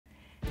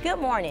Good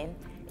morning.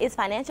 It's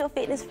Financial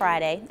Fitness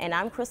Friday, and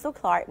I'm Crystal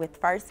Clark with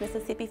First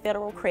Mississippi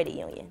Federal Credit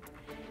Union.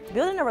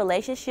 Building a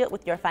relationship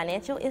with your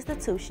financial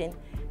institution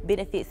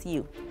benefits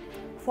you.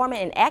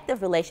 Forming an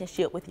active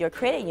relationship with your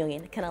credit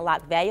union can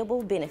unlock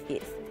valuable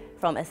benefits,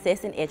 from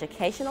accessing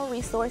educational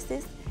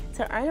resources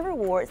to earning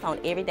rewards on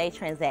everyday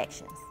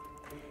transactions.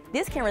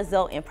 This can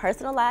result in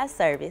personalized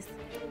service,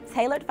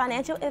 tailored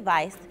financial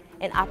advice,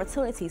 and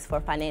opportunities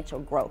for financial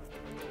growth.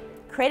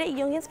 Credit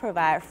unions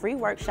provide free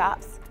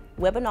workshops,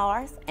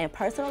 webinars, and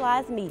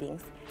personalized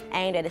meetings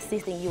aimed at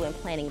assisting you in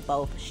planning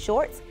both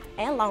short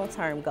and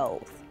long-term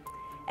goals.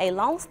 A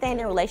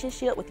long-standing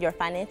relationship with your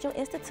financial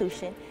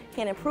institution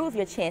can improve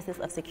your chances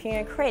of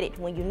securing credit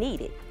when you need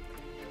it.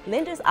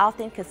 Lenders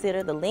often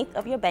consider the length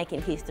of your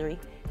banking history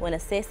when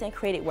assessing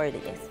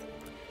creditworthiness.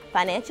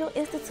 Financial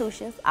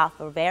institutions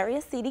offer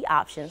various CD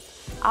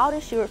options, all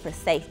insured for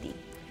safety,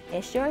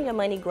 ensuring your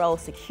money grows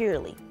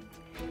securely.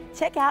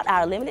 Check out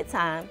our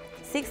limited-time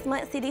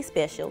 6-month CD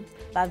special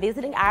by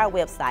visiting our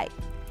website,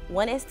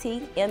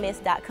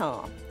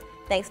 1stms.com.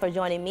 Thanks for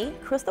joining me,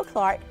 Crystal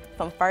Clark,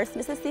 from First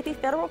Mississippi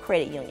Federal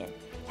Credit Union.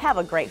 Have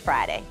a great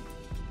Friday.